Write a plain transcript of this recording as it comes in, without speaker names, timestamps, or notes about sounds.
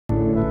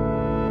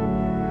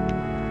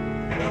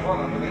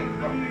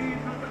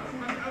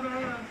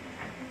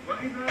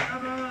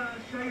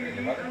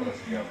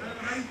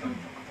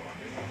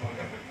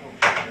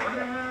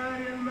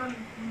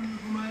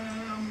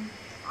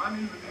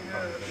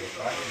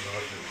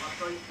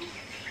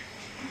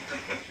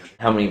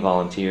How many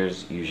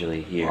volunteers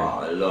usually here?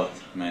 A lot,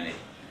 many.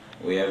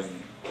 We have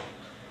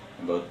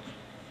about,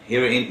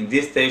 here in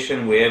this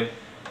station we have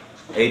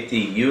 80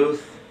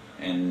 youth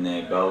and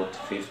about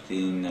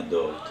 15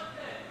 adults.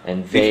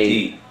 And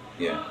 50,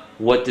 yeah.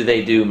 What do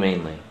they do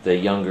mainly, the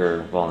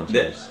younger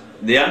volunteers?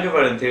 The younger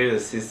volunteers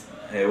assist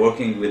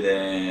working with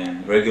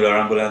the regular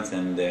ambulance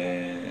and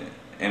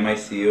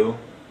MICU,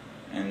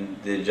 and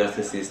they just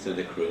assist to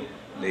the crew.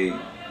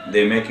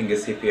 They're making a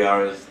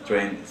CPR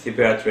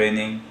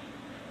training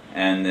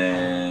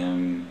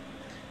and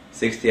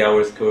 60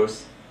 hours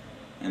course,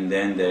 and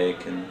then they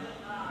can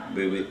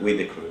be with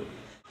the crew.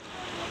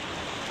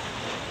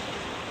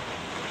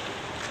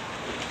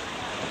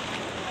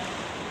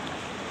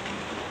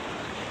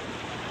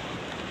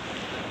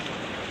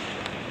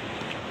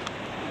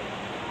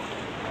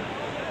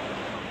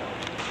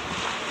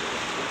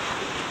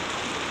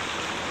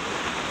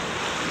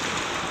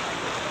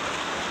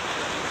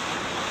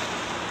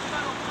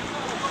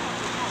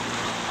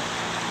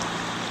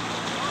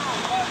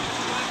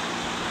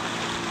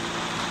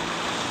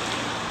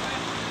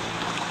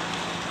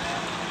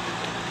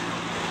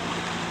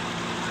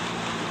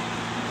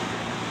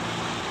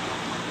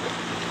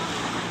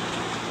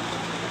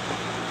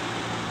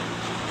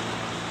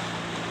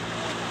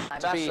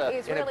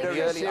 In a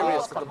very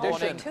serious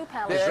condition.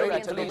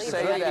 Israeli police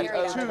say that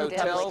two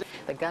hotels.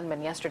 The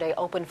gunman yesterday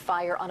opened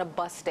fire on a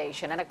bus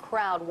station and a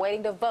crowd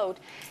waiting to vote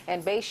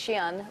in Beis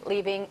Shean,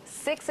 leaving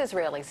 6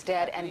 Israelis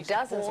dead and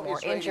dozens more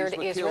injured.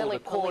 Israeli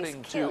police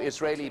according to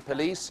Israeli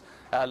police,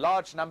 a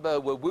large number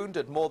were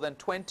wounded, more than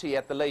 20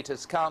 at the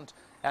latest count,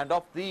 and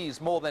of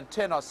these, more than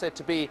 10 are said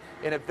to be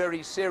in a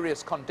very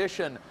serious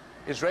condition.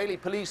 Israeli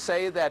police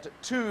say that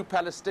 2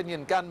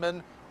 Palestinian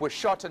gunmen were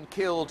shot and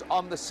killed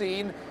on the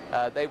scene.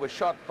 They were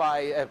shot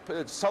by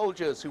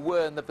soldiers who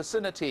were in the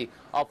vicinity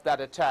of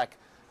that attack.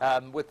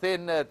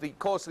 Within the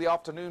course of the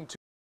afternoon,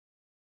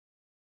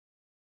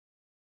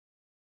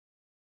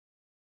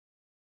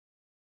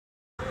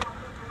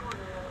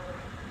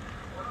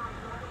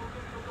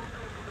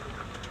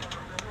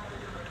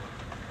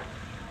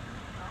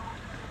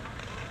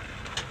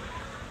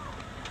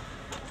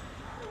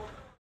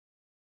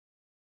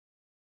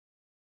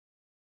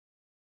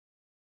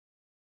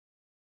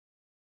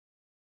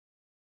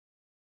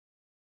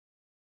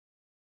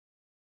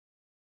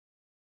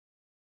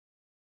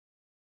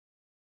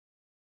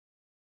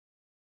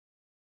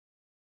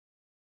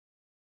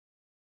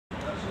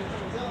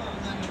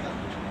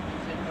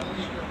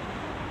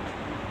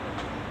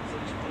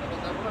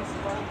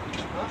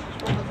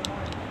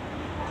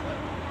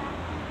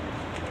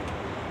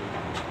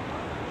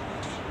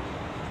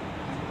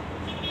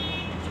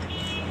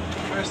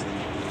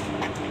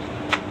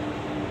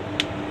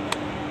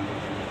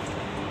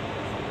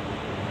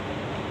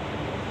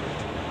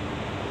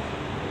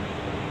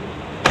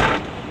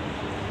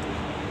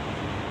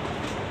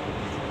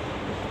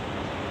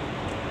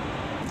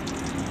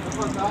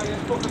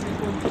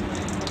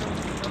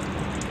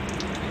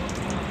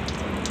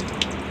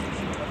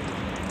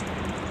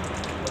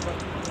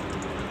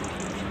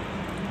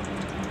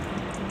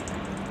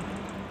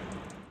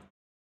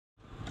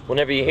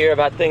 Whenever you hear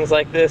about things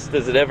like this,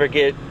 does it ever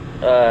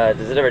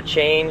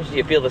change? Do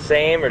you feel the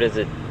same, or does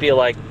it feel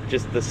like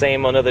just the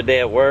same another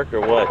day at work,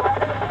 or what?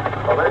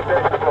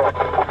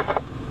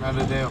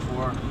 Another day of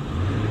work.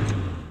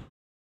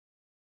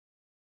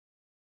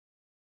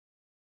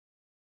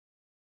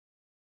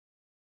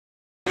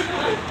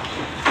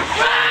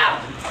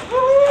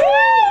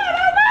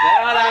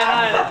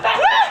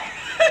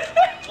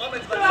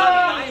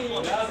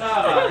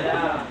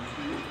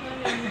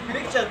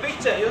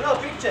 Picture, you know,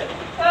 picture.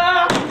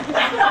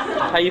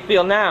 How you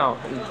feel now?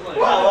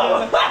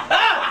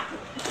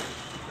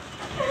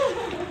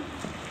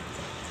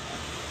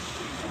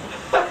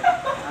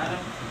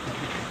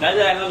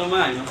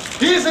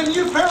 He's a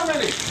new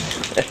paramedic.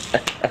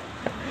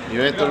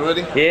 You ate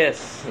already?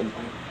 Yes.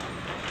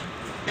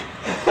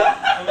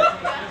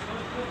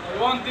 I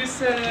want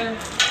this. No!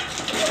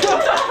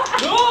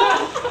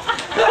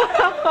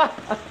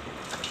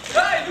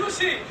 Hey,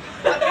 Lucy!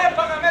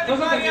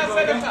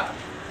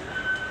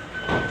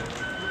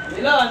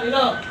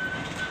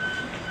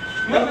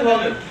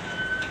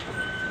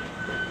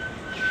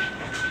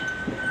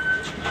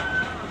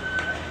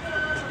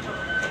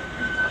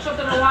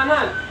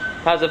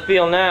 How's it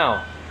feel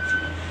now?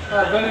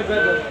 Very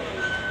better.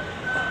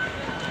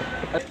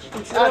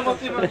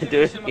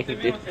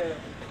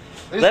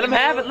 Let him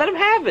have it. Let him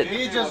have it.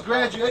 He just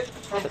graduated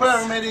from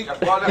paramedic.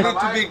 He need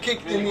to be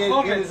kicked in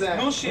his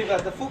ass. He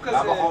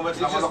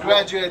just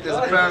graduated as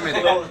a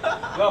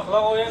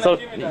paramedic. So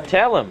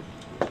tell him.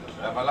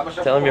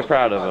 Tell him you're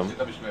proud of him.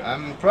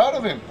 I'm proud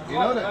of him. You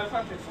know that.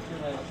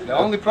 The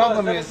only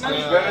problem is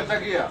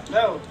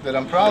that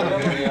I'm proud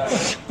of him.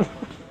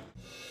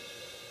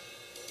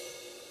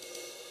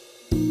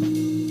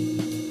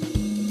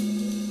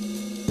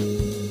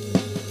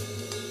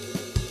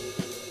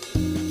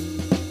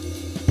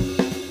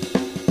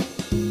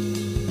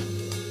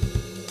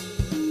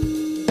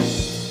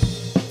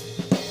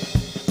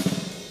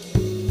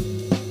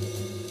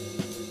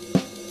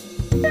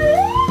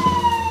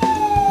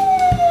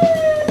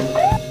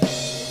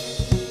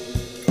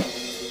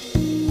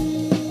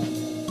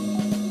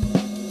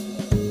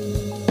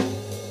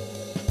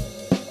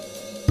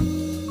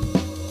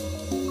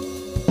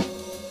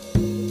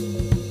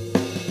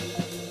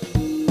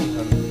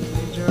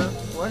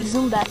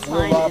 Zoom that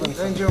sign in.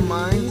 Danger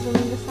Minds. Zoom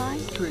in the sign.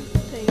 3.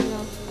 There you go.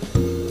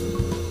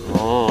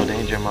 Oh,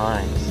 Danger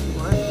Minds.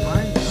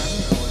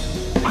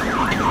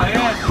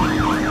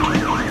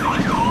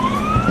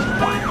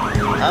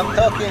 I'm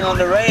talking on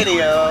the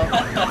radio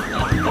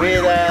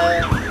with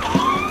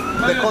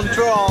the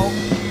control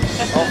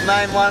of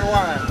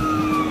 911.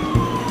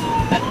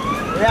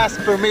 We ask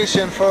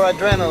permission for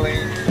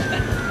adrenaline,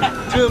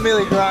 2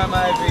 milligram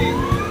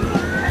IV.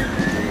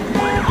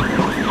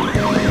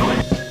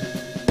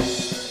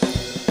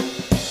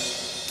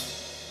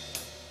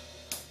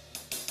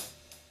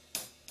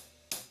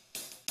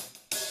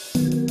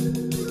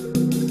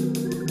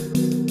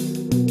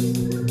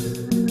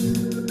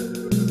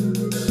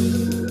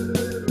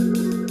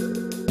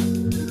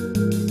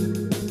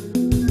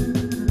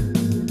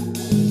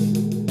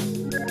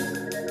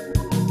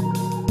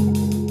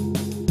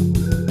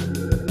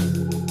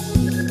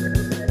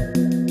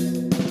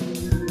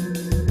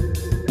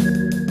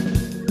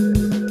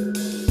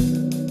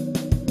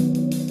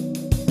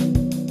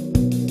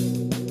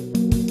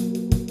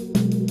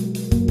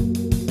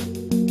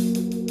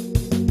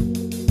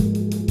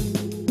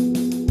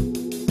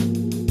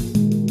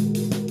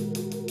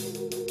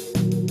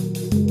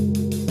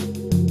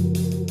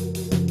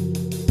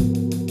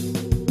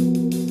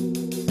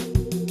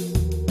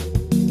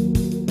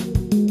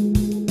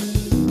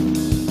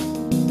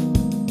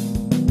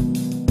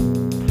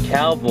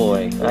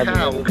 Cowboy.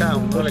 Cow,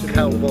 what a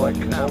cowboy,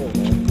 cow.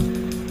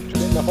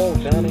 Just in the hole,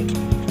 Johnny.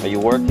 Are you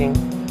working?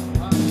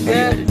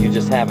 Yeah. Or you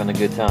just having a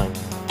good time?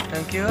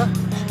 Thank you.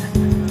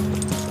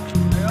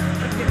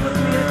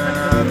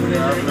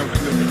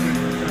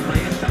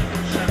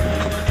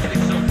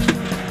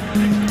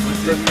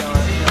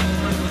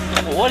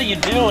 What are you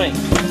doing?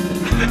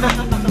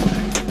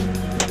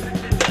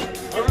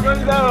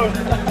 Everybody down.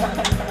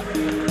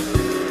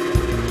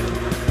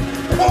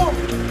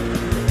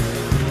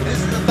 This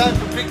is the time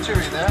for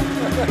picturing, huh?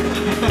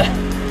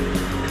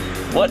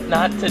 What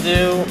not to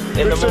do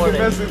in the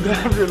morning? Mess in the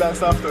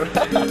ambulance after.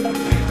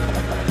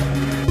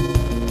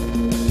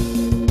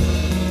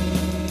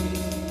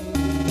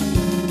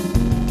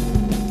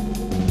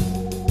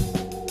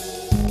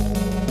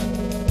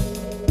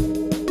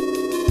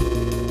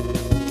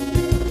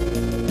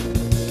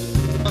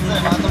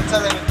 מה אתה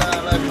מצלם את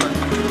הלייפאק?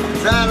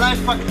 זה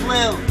הלייפאק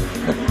 12,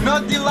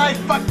 not the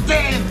לייפאק 10!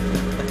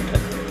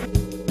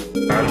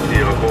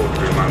 פעלתי רבות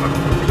במהלך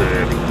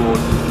ליכוד,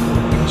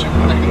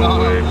 אנחנו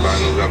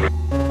פעלנו גם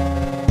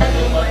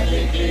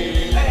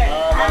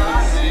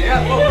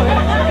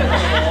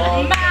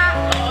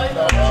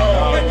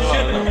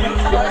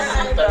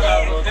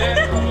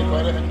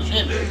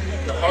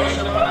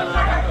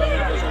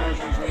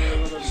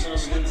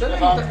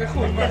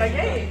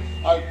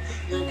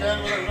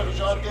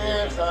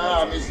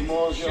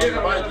המזמור של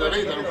הבית דוד,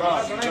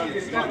 הלוכה,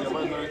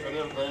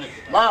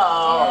 מה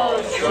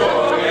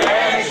עושו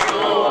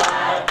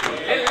ישועתי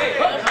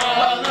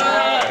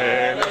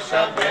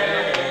ולשבח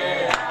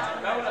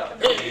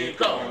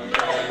יקום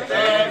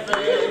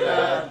לתפילתי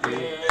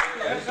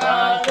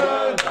אחד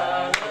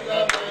תודה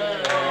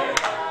לדבר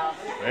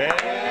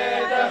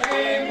ואת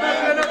אחים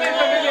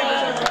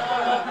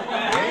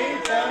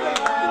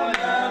ניצחון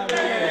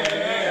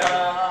הבריאה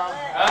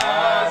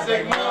אז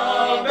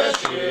אגמור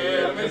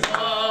בשיר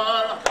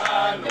מזמור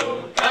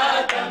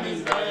חנוכת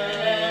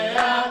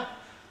המזבח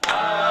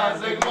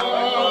אז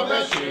אגמור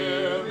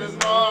בשיר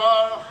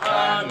מזמור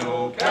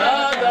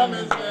חנוכת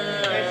המזבח.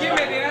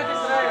 מדינת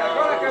ישראל,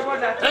 כל הכבוד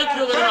לך. Thank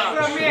you very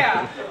much.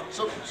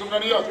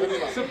 סופגניות,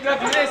 קדימה.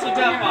 סופגניות,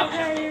 סופגניות.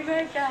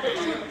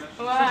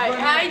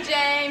 Hi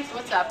James,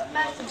 what's up?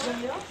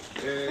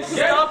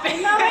 Stopping.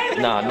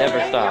 No, never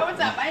stop.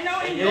 What's up? I know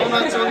it.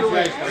 Donuts on the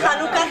way.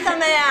 חנוכה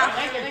שמח.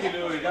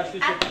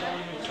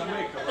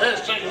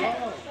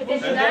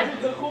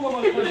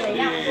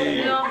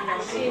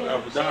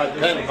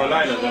 כן,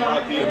 בלילה,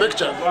 אמרתי,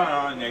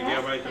 אני אגיע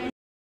הביתה.